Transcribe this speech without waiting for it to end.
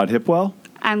Rod Hipwell.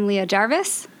 I'm Leah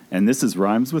Jarvis. And this is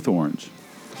Rhymes with Orange.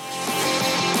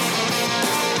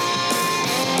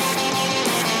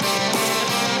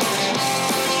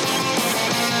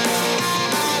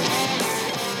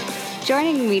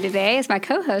 Joining me today as my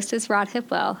co-host is Rod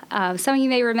Hipwell. Some of you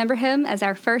may remember him as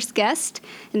our first guest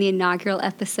in the inaugural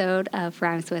episode of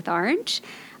Rhymes with Orange.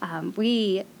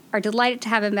 We are delighted to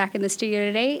have him back in the studio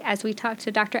today as we talk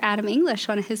to Dr. Adam English,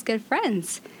 one of his good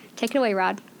friends. Take it away,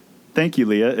 Rod. Thank you,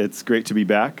 Leah. It's great to be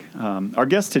back. Our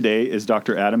guest today is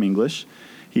Dr. Adam English.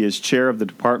 He is chair of the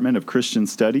Department of Christian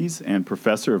Studies and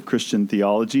professor of Christian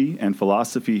theology and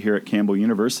philosophy here at Campbell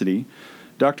University.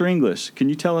 Dr. English, can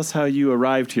you tell us how you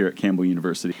arrived here at Campbell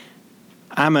University?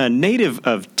 I'm a native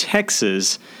of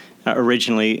Texas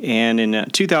originally, and in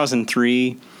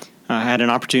 2003, I had an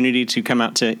opportunity to come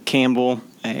out to Campbell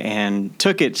and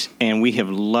took it, and we have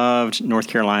loved North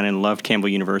Carolina and loved Campbell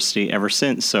University ever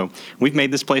since. So we've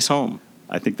made this place home.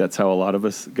 I think that's how a lot of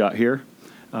us got here.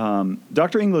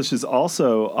 Dr. English is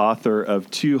also author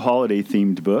of 2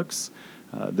 holiday-themed books,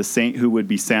 The Saint Who Would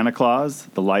Be Santa Claus,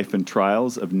 The Life and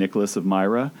Trials of Nicholas of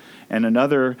Myra, and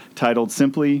another titled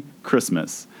simply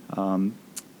Christmas.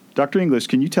 Dr. English,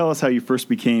 can you tell us how you first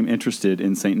became interested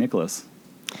in St. Nicholas?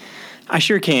 I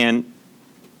sure can.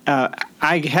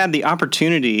 I had the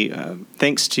opportunity,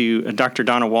 thanks to Dr.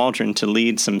 Donna Waldron, to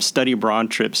lead some study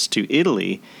abroad trips to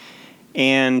Italy.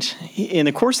 And in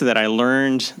the course of that, I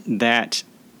learned that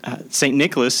St.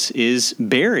 Nicholas is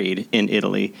buried in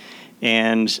Italy.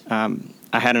 And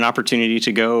I had an opportunity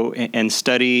to go and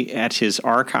study at his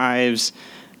archives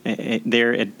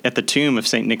there at the tomb of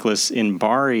St. Nicholas in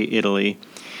Bari, Italy.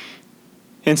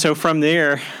 And so from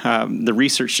there, the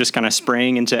research just kind of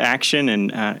sprang into action,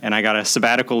 and I got a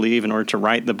sabbatical leave in order to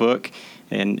write the book,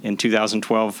 and in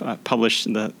 2012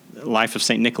 published The Life of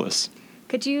St. Nicholas.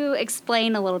 Could you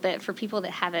explain a little bit for people that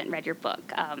haven't read your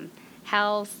book,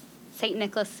 how St.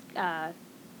 Nicholas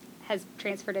has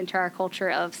transferred into our culture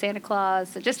of Santa Claus?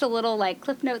 So just a little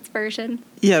Cliff Notes version.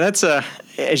 Yeah,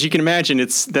 as you can imagine,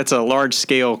 that's a large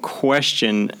scale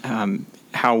question.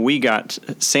 How we got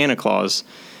Santa Claus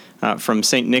from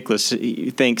St. Nicholas.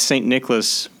 You think St.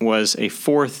 Nicholas was a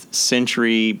 4th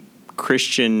century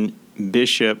Christian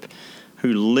bishop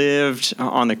who lived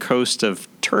on the coast of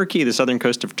Turkey, the southern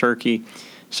coast of Turkey.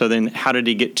 So then how did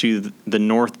he get to the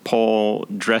North Pole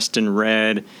dressed in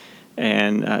red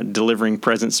and delivering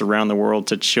presents around the world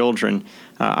to children?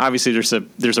 Obviously, there's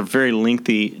a very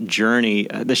lengthy journey.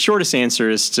 The shortest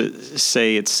answer is to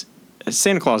say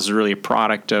Santa Claus is really a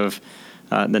product of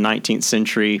the 19th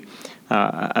century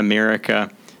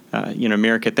America.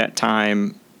 America at that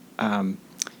time,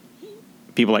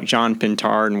 people like John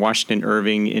Pintard and Washington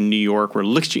Irving in New York were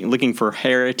looking for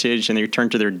heritage, and they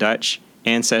returned to their Dutch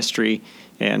ancestry.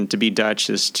 And to be Dutch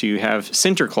is to have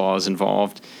Sinterklaas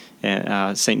involved,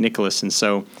 St. Nicholas. And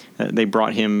so they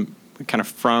brought him kind of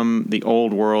from the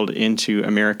old world into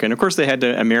America. And of course, they had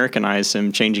to Americanize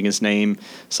him, changing his name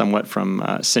somewhat from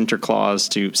Sinterklaas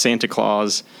to Santa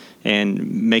Claus,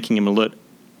 and making him look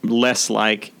less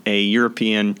like a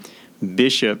European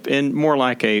bishop and more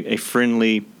like a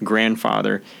friendly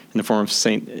grandfather in the form of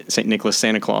Saint Nicholas,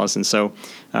 Santa Claus. And so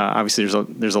obviously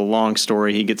there's a long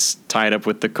story. He gets tied up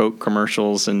with the Coke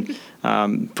commercials and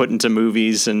put into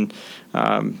movies and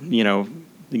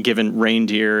given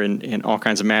reindeer and all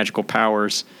kinds of magical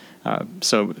powers.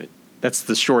 So that's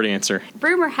the short answer.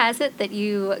 Rumor has it that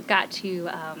you got to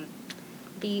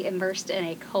be immersed in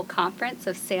a whole conference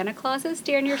of Santa Clauses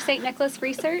during your St. Nicholas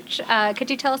research. Could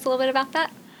you tell us a little bit about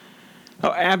that?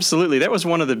 Oh, absolutely. That was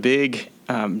one of the big,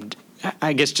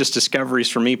 just discoveries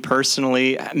for me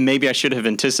personally. Maybe I should have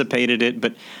anticipated it,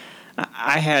 but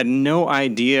I had no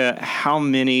idea how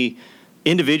many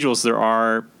individuals there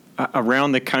are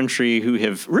around the country who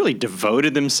have really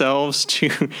devoted themselves to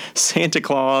Santa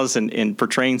Claus and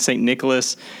portraying St.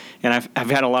 Nicholas. And I've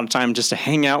had a lot of time just to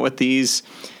hang out with these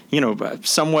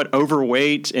somewhat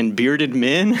overweight and bearded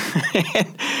men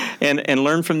and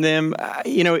learn from them.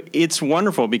 It's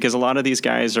wonderful because a lot of these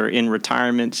guys are in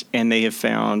retirement and they have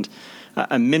found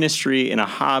a ministry and a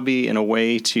hobby and a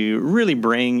way to really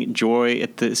bring joy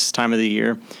at this time of the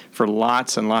year for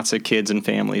lots and lots of kids and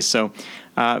families. So,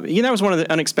 that was one of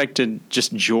the unexpected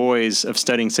just joys of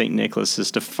studying St. Nicholas, is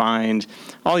to find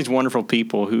all these wonderful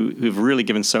people who've really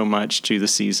given so much to the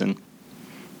season.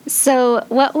 So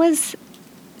what was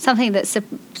something that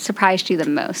surprised you the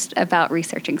most about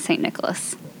researching St.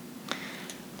 Nicholas?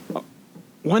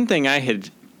 One thing I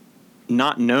had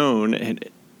not known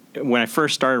when I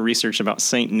first started research about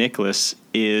St. Nicholas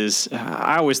is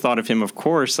I always thought of him, of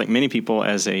course, like many people,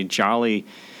 as a jolly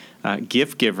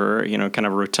gift giver, kind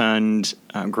of a rotund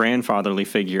grandfatherly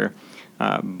figure.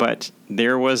 but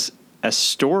there was a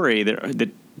story that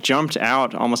jumped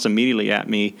out almost immediately at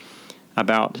me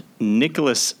about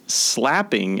Nicholas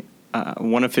slapping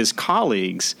one of his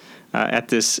colleagues at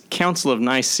this Council of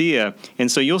Nicaea.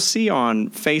 And so you'll see on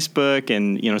Facebook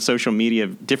and social media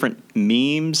different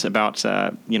memes about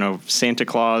Santa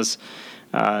Claus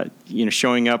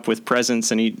showing up with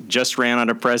presents, and he just ran out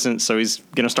of presents, so he's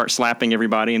going to start slapping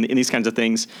everybody and these kinds of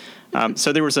things.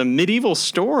 So there was a medieval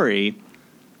story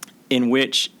in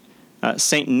which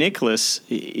St. Nicholas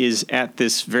is at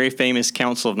this very famous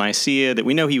Council of Nicaea that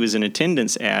we know he was in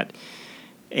attendance at,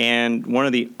 and one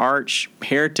of the arch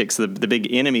heretics, the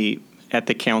big enemy at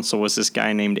the council, was this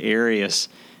guy named Arius.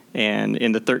 And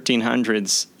in the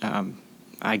 1300s,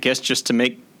 I guess just to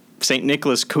make St.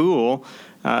 Nicholas cool,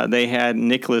 they had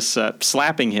Nicholas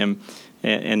slapping him.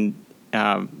 And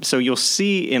so you'll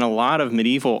see in a lot of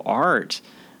medieval art,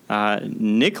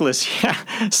 Nicholas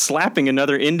slapping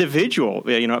another individual,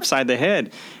 upside the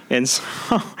head. And so,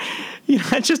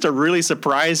 it's just a really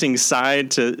surprising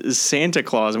side to Santa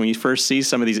Claus when you first see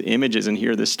some of these images and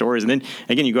hear the stories. And then,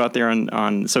 again, you go out there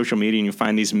on social media and you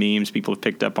find these memes. People have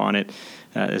picked up on it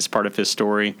as part of his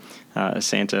story.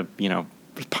 Santa,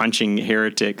 punching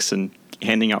heretics and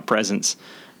handing out presents.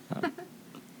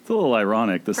 It's a little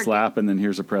ironic, the slap and then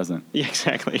here's a present. Yeah,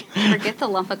 exactly. Forget the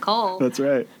lump of coal. That's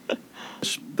right.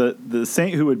 The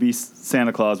Saint Who Would Be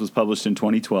Santa Claus was published in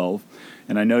 2012,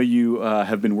 and I know you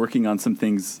have been working on some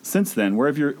things since then.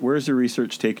 Where's your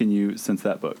research taken you since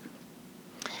that book?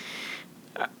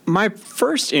 My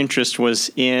first interest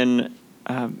was in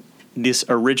this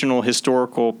original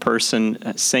historical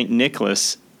person, St.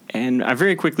 Nicholas, and I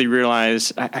very quickly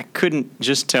realized I couldn't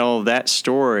just tell that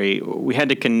story. We had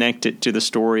to connect it to the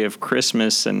story of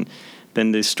Christmas and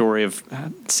then the story of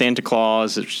Santa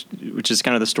Claus, which is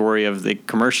kind of the story of the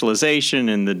commercialization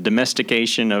and the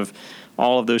domestication of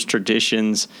all of those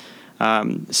traditions.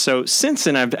 So since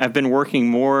then, I've been working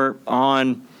more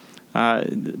on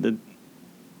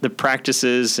the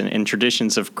practices and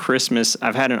traditions of Christmas.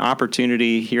 I've had an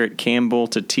opportunity here at Campbell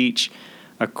to teach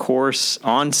a course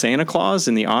on Santa Claus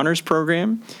in the honors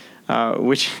program,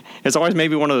 which is always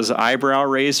maybe one of those eyebrow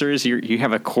raisers. You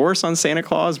have a course on Santa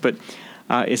Claus, but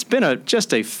it's been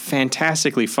just a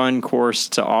fantastically fun course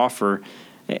to offer.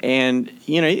 And,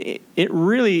 it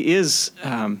really is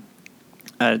one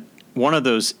of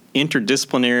those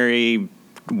interdisciplinary,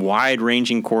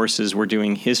 wide-ranging courses. We're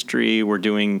doing history, we're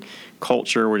doing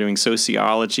culture, we're doing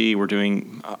sociology, we're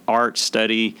doing art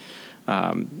study,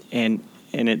 and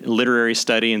literary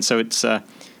study. And so it's a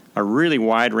really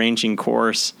wide-ranging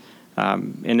course.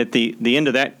 And at the end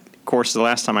of that course, the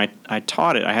last time I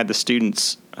taught it, I had the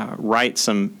students write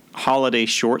some holiday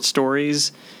short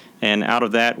stories, and out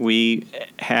of that we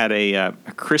had a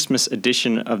Christmas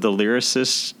edition of the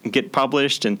Lyricist get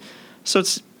published, and so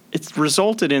it's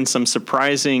resulted in some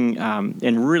surprising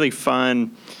and really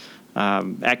fun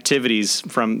activities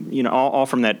from all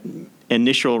from that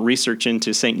initial research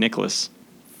into St. Nicholas.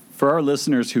 For our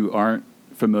listeners who aren't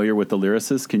familiar with the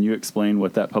Lyricist, can you explain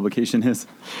what that publication is?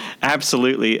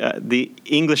 Absolutely. The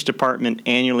English department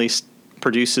annually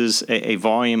produces a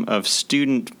volume of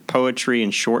student poetry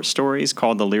and short stories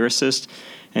called The Lyricist.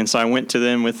 And so I went to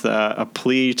them with a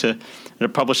plea to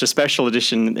publish a special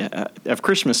edition of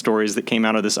Christmas stories that came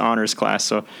out of this honors class.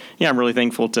 So, I'm really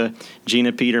thankful to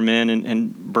Gina Peterman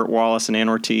and Bert Wallace and Ann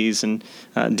Ortiz and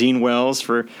Dean Wells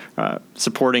for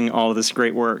supporting all of this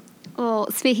great work.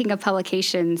 Well, speaking of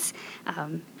publications,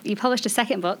 you published a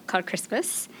second book called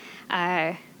Christmas.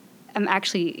 I'm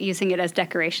actually using it as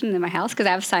decoration in my house because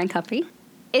I have a signed copy.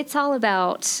 It's all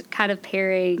about kind of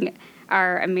pairing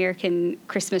our American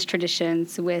Christmas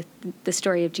traditions with the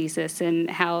story of Jesus and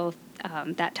how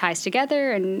that ties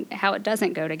together and how it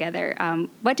doesn't go together.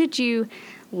 What did you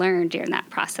learn during that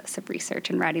process of research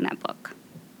and writing that book?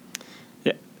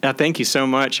 Yeah, thank you so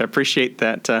much. I appreciate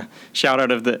that shout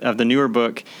out of the newer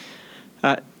book.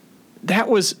 That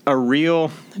was a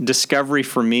real discovery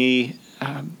for me.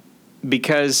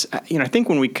 Because, I think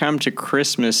when we come to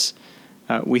Christmas,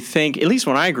 we think, at least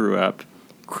when I grew up,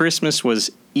 Christmas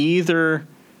was either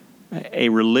a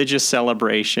religious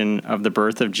celebration of the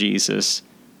birth of Jesus,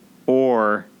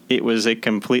 or it was a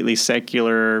completely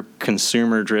secular,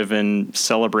 consumer-driven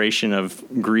celebration of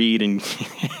greed and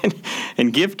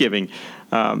and gift-giving.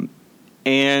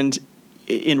 And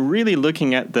in really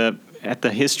looking at the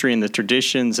history and the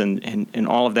traditions and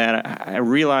all of that, I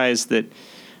realized that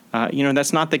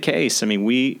that's not the case. I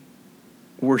mean,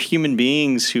 we're human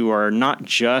beings who are not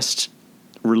just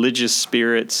religious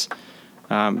spirits.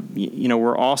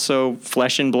 We're also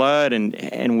flesh and blood,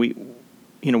 and we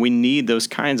need those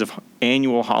kinds of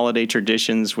annual holiday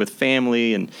traditions with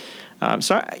family and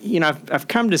I've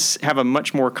come to have a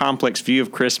much more complex view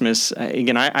of Christmas.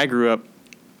 Again, I grew up,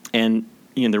 and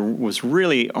there was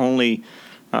really only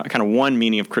kind of one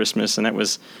meaning of Christmas, and that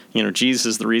was, Jesus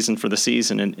is the reason for the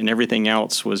season, and everything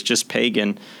else was just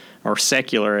pagan or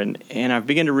secular. And I've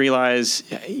begun to realize,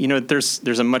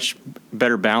 there's a much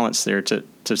better balance there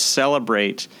to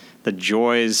celebrate the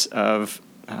joys of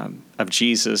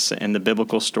Jesus and the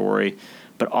biblical story,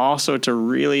 but also to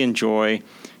really enjoy,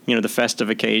 the festive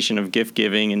occasion of gift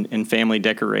giving and family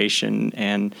decoration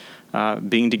and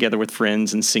being together with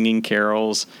friends and singing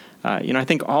carols. I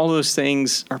think all those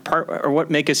things are what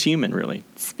make us human, really.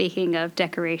 Speaking of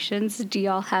decorations, do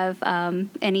y'all have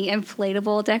any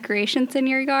inflatable decorations in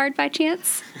your yard by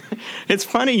chance? It's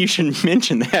funny you should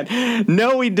mention that.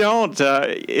 No, we don't.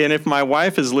 And if my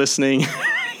wife is listening,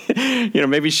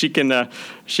 maybe she can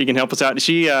help us out.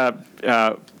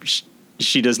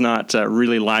 She does not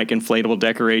really like inflatable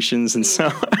decorations, and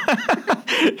so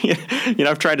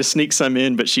I've tried to sneak some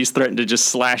in, but she's threatened to just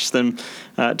slash them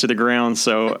to the ground.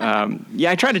 So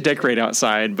I try to decorate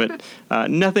outside, but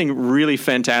nothing really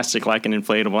fantastic like an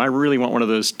inflatable. I really want one of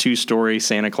those 2-story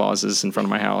Santa Clauses in front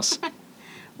of my house.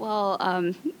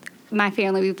 Well, my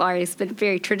family, we've always been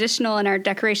very traditional in our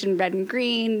decoration, red and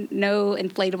green, no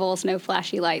inflatables, no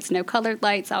flashy lights, no colored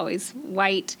lights, always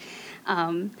white.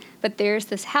 But there's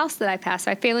this house that I pass.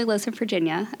 My family lives in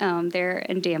Virginia. They're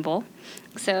in Danville.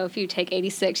 So if you take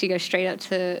 86, you go straight up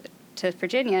to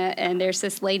Virginia, and there's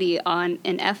this lady in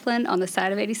Eflin on the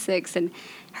side of 86, and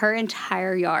her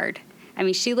entire yard,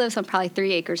 she lives on probably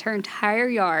 3 acres. Her entire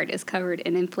yard is covered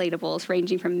in inflatables,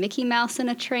 ranging from Mickey Mouse in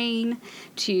a train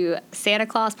to Santa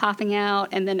Claus popping out.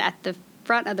 And then at the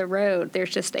front of the road, there's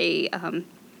just a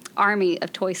army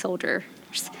of toy soldiers.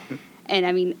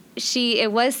 And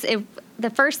the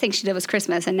first thing she did was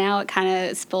Christmas, and now it kind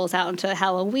of spills out into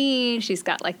Halloween. She's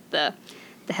got like the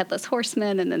Headless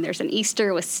Horseman, and then there's an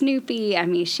Easter with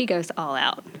Snoopy. She goes all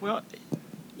out. Well,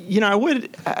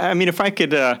 if I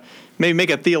could maybe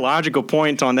make a theological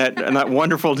point on that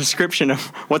wonderful description of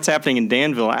what's happening in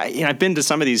Danville. I've been to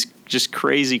some of these just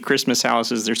crazy Christmas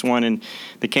houses. There's one in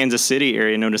the Kansas City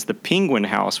area known as the Penguin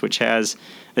House, which has,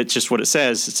 it's just what it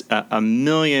says, it's a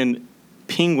million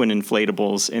penguin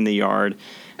inflatables in the yard.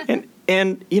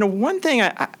 And one thing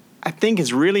I think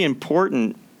is really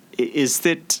important is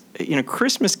that,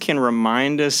 Christmas can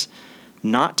remind us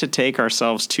not to take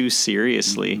ourselves too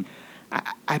seriously. Mm-hmm.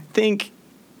 I think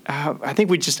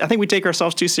we take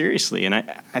ourselves too seriously. And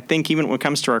I think even when it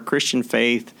comes to our Christian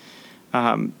faith,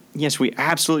 yes, we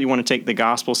absolutely want to take the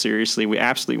gospel seriously. We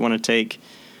absolutely want to take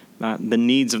the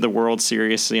needs of the world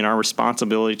seriously and our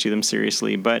responsibility to them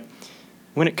seriously. But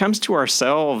when it comes to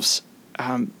ourselves,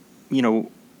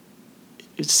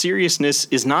 seriousness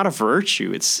is not a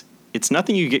virtue. It's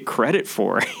nothing you get credit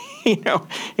for,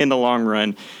 in the long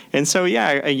run. And so,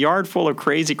 a yard full of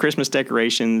crazy Christmas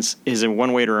decorations is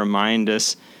one way to remind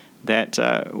us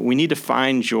that we need to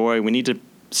find joy. We need to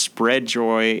spread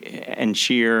joy and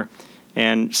cheer.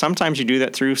 And sometimes you do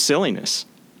that through silliness.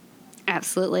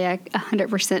 Absolutely. I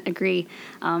 100% agree.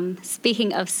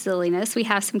 Speaking of silliness, we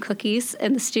have some cookies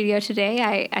in the studio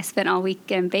today. I spent all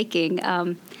weekend baking.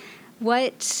 Did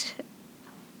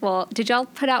y'all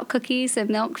put out cookies and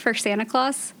milk for Santa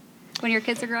Claus when your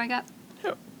kids are growing up?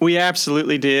 We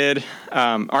absolutely did.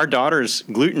 Our daughter's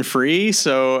gluten-free,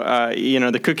 so,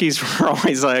 the cookies were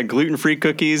always gluten-free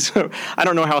cookies. I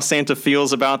don't know how Santa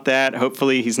feels about that.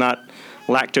 Hopefully he's not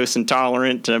lactose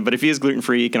intolerant, but if he is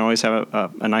gluten-free, he can always have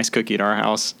a nice cookie at our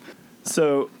house.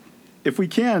 So if we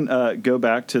can go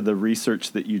back to the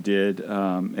research that you did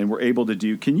and were able to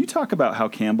do, can you talk about how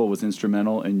Campbell was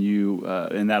instrumental in you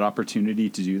in that opportunity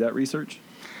to do that research?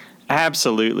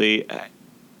 Absolutely.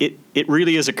 It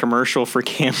really is a commercial for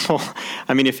Campbell.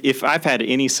 If I've had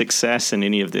any success in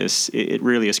any of this, it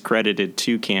really is credited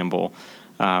to Campbell.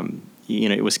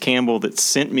 It was Campbell that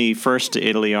sent me first to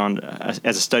Italy as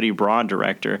a study abroad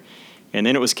director, and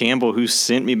then it was Campbell who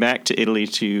sent me back to Italy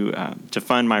to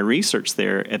fund my research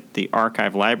there at the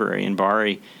Archive Library in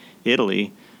Bari,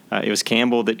 Italy. It was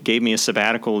Campbell that gave me a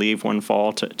sabbatical leave one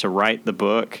fall to write the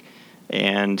book,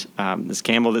 and this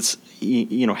Campbell that's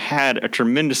had a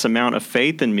tremendous amount of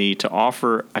faith in me to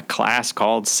offer a class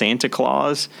called Santa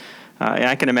Claus. And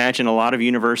I can imagine a lot of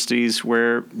universities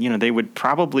where they would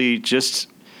probably just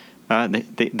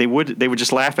they would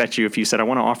just laugh at you if you said, I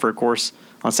want to offer a course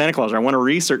on Santa Claus, or I want to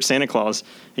research Santa Claus.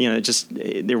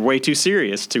 They're way too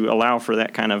serious to allow for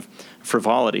that kind of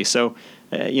frivolity. So,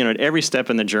 at every step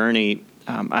in the journey,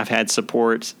 I've had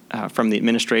support from the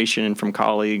administration and from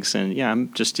colleagues, and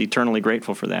I'm just eternally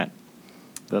grateful for that.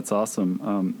 That's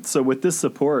awesome. So with this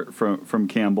support from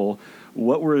Campbell,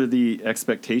 what were the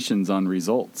expectations on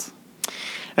results?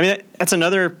 I mean, that's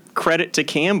another credit to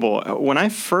Campbell. When I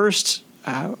first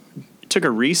took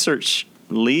a research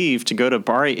leave to go to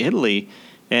Bari, Italy,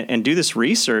 and do this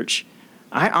research,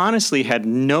 I honestly had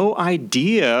no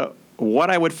idea what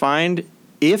I would find,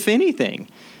 if anything.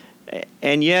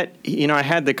 And yet, I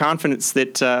had the confidence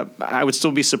that I would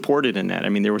still be supported in that. I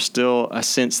mean, there was still a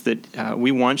sense that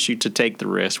we want you to take the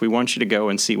risk. We want you to go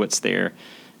and see what's there.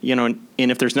 And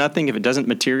if there's nothing, if it doesn't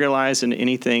materialize into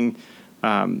anything,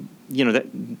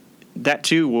 that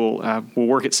too will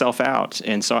work itself out.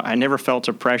 And so I never felt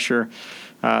a pressure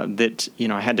that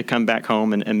I had to come back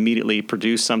home and immediately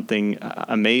produce something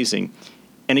amazing.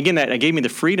 And again, that gave me the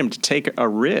freedom to take a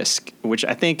risk, which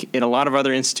I think in a lot of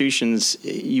other institutions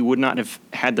you would not have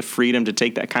had the freedom to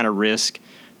take that kind of risk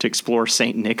to explore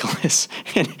St. Nicholas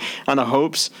on the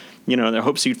hopes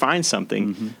you'd find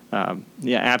something.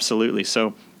 Yeah, absolutely.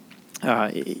 So.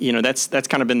 That's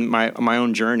kind of been my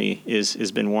own journey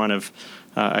has been one of,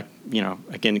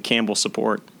 again, Campbell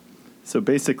support. So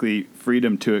basically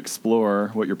freedom to explore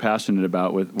what you're passionate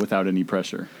about without any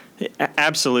pressure.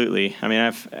 Absolutely. I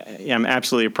mean, I'm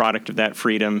absolutely a product of that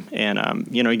freedom. And,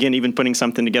 again, even putting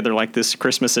something together like this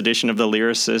Christmas edition of The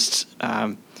Lyricist,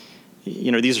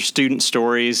 these are student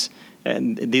stories,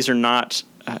 and these are not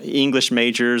English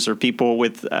majors or people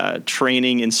with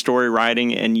training in story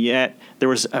writing, and yet there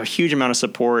was a huge amount of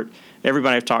support.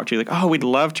 Everybody I've talked to, like, oh, we'd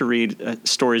love to read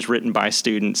stories written by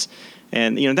students,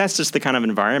 and that's just the kind of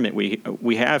environment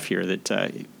we have here.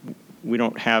 That we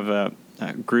don't have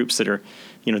groups that are,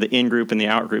 the in group and the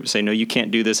out group say, no, you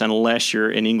can't do this unless you're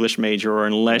an English major or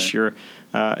unless you're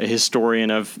a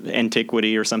historian of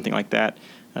antiquity or something like that.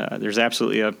 There's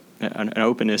absolutely an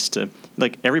openness to,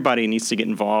 like, everybody needs to get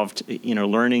involved.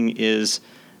 Learning is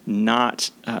not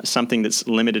something that's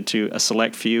limited to a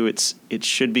select few. It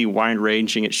should be wide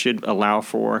ranging. It should allow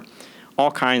for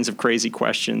all kinds of crazy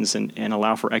questions and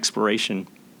allow for exploration.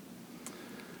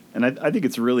 And I think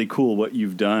it's really cool what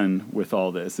you've done with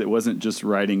all this. It wasn't just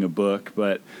writing a book,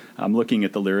 but I'm looking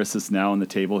at The Lyricist now on the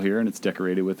table here, and it's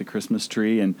decorated with a Christmas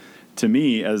tree. And to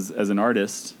me, as an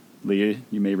artist, Leah,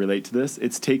 you may relate to this.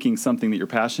 It's taking something that you're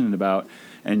passionate about,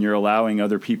 and you're allowing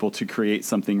other people to create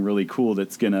something really cool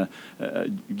that's going to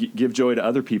give joy to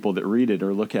other people that read it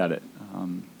or look at it.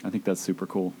 I think that's super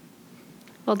cool.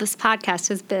 Well, this podcast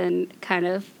has been kind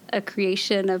of a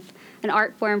creation of an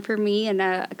art form for me and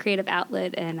a creative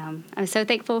outlet. And I'm so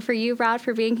thankful for you, Rod,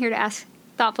 for being here to ask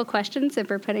thoughtful questions and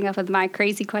for putting up with my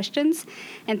crazy questions.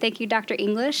 And thank you, Dr.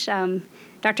 English.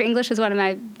 Dr. English was one of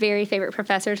my very favorite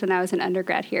professors when I was an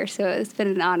undergrad here, so it's been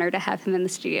an honor to have him in the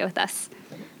studio with us.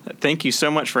 Thank you so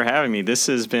much for having me. This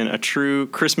has been a true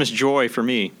Christmas joy for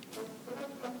me.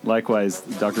 Likewise,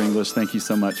 Dr. English, thank you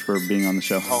so much for being on the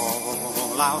show.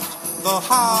 Call out the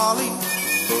holly,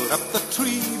 put up the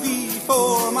tree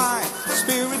before my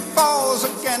spirit falls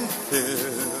again.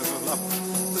 Fill up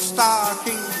the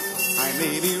stocking, I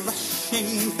may be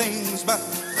rushing things, but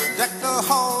deck the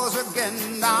halls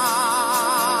again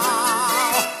now.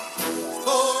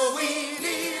 For we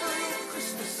deal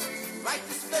Christmas right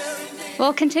this very day.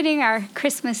 Well, continuing our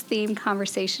Christmas-themed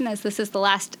conversation, as this is the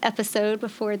last episode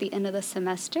before the end of the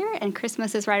semester, and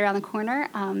Christmas is right around the corner.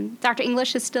 Dr.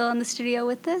 English is still in the studio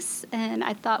with us, and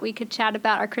I thought we could chat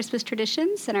about our Christmas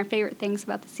traditions and our favorite things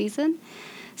about the season.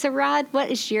 So, Rod,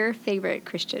 what is your favorite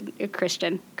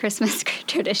Christmas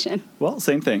tradition? Well,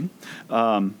 same thing.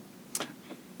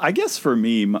 I guess for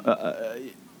me,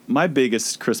 my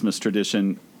biggest Christmas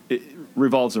tradition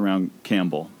revolves around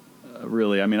Campbell.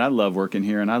 Really, I mean, I love working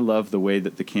here, and I love the way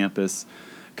that the campus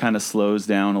kind of slows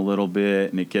down a little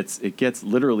bit, and it gets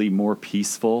literally more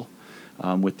peaceful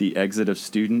with the exit of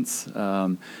students.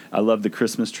 I love the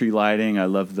Christmas tree lighting. I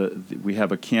love we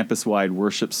have a campus-wide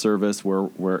worship service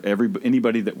where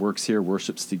anybody that works here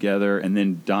worships together and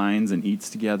then dines and eats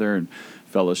together and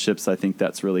fellowships. I think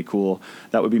that's really cool.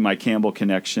 That would be my Campbell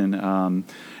connection.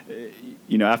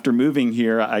 After moving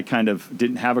here, I kind of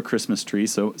didn't have a Christmas tree,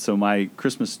 so my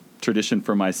Christmas tradition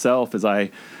for myself is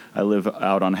I live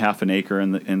out on half an acre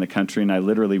in the country, and I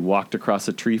literally walked across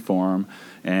a tree farm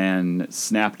and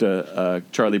snapped a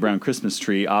Charlie Brown Christmas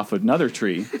tree off another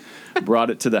tree, brought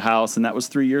it to the house, and that was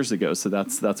 3 years ago. So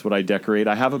that's what I decorate.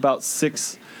 I have about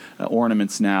 6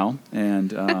 ornaments now,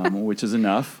 and which is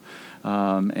enough.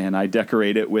 And I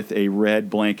decorate it with a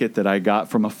red blanket that I got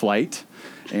from a flight.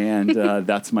 And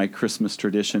that's my Christmas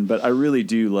tradition. But I really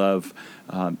do love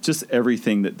just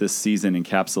everything that this season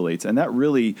encapsulates. And that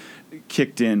really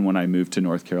kicked in when I moved to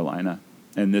North Carolina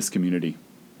and this community.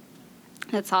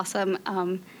 That's awesome.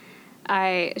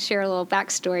 I share a little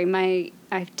backstory.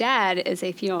 My dad is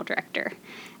a funeral director,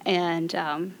 and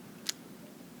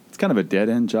It's kind of a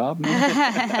dead-end job.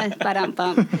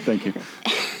 ba-dum-bum. Thank you.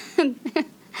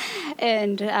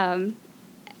 And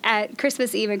at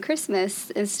Christmas Eve and Christmas,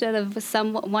 instead of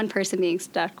one person being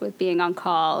stuck with being on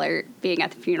call or being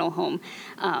at the funeral home,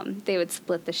 they would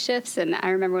split the shifts. And I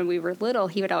remember when we were little,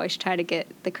 he would always try to get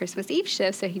the Christmas Eve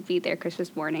shift, so he'd be there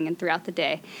Christmas morning and throughout the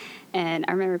day. And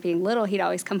I remember being little, he'd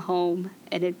always come home,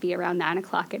 and it'd be around 9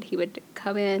 o'clock, and he would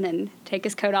come in and take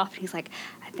his coat off, and he's like,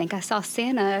 I think I saw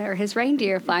Santa or his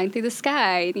reindeer flying through the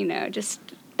sky, just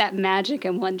that magic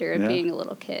and wonder of being a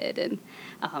little kid.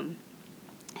 And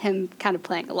him kind of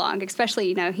playing along,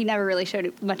 especially, he never really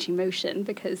showed much emotion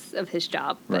because of his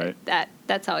job, but right.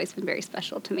 that's always been very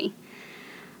special to me.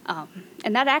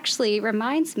 And that actually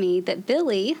reminds me that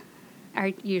Billy, our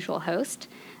usual host,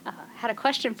 had a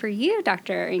question for you,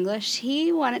 Dr. English.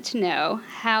 He wanted to know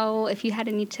if you had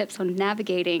any tips on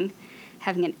navigating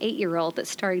having an 8-year-old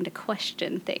that's starting to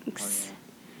question things.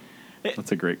 Oh, yeah.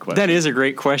 That's a great question. That is a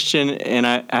great question, and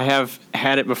I have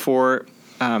had it before.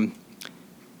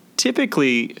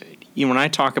 Typically, when I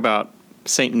talk about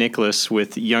St. Nicholas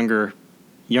with younger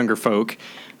folk,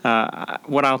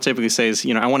 what I'll typically say is,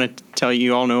 I want to tell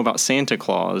you all know about Santa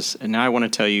Claus, and now I want to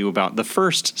tell you about the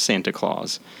first Santa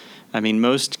Claus. I mean,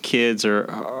 most kids,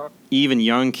 or even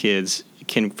young kids,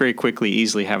 can very quickly,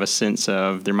 easily have a sense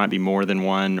of there might be more than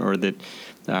one, or that,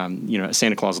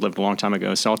 Santa Claus lived a long time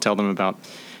ago. So I'll tell them about,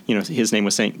 his name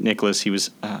was St. Nicholas. He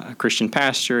was a Christian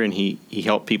pastor, and he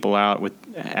helped people out with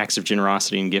acts of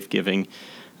generosity and gift giving.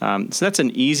 So that's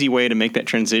an easy way to make that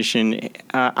transition.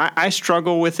 I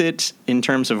struggle with it in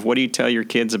terms of what do you tell your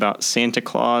kids about Santa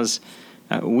Claus.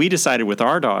 We decided with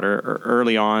our daughter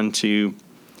early on to,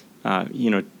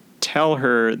 tell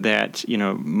her that,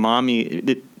 Mommy,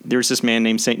 there's this man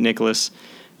named St. Nicholas,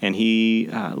 and he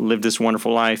lived this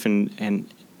wonderful life and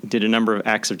did a number of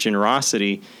acts of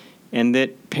generosity, and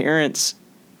that parents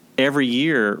every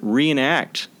year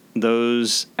reenact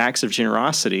those acts of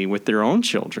generosity with their own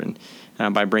children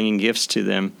by bringing gifts to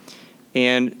them.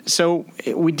 And so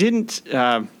we didn't,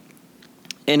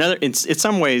 in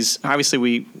some ways, obviously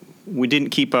we didn't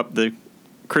keep up the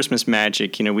Christmas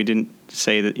magic. We didn't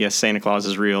say that, yes, Santa Claus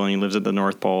is real and he lives at the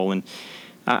North Pole. And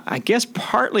I guess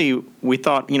partly we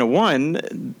thought,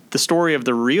 one, the story of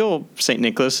the real St.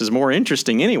 Nicholas is more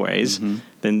interesting anyways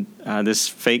than this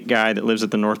fake guy that lives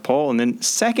at the North Pole. And then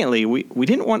secondly, we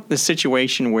didn't want the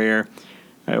situation where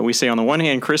we say on the one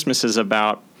hand Christmas is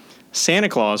about Santa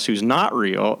Claus, who's not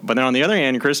real, but then on the other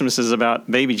hand, Christmas is about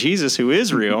baby Jesus, who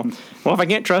is real. Well, if I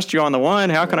can't trust you on the one,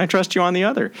 how can I trust you on the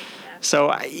other? So,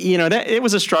 that it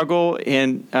was a struggle,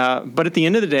 and but at the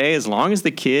end of the day, as long as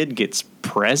the kid gets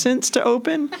presents to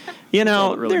open,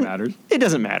 all that really matters. It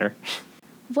doesn't matter.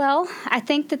 Well, I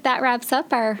think that wraps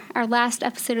up our last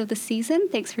episode of the season.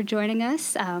 Thanks for joining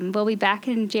us. We'll be back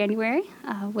in January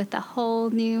with a whole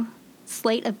new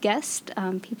slate of guests,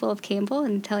 people of Campbell,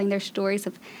 and telling their stories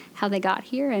of how they got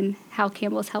here and how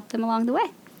Campbell's helped them along the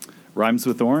way. Rhymes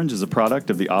with Orange is a product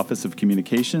of the Office of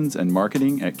Communications and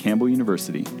Marketing at Campbell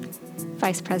University.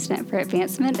 Vice President for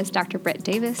Advancement is Dr. Brett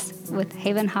Davis, with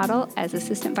Haven Hoddle as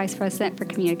Assistant Vice President for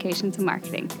Communications and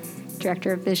Marketing.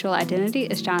 Director of Visual Identity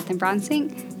is Jonathan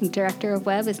Bronsink, and Director of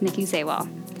Web is Nikki Zaywall.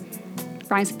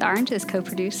 Rhymes with Orange is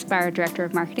co-produced by our Director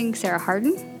of Marketing, Sarah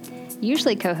Harden,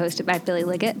 usually co-hosted by Billy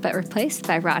Liggett, but replaced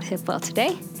by Rod Hipwell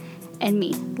today, and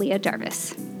me, Leah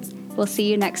Jarvis. We'll see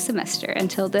you next semester.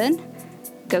 Until then,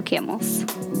 go Camels.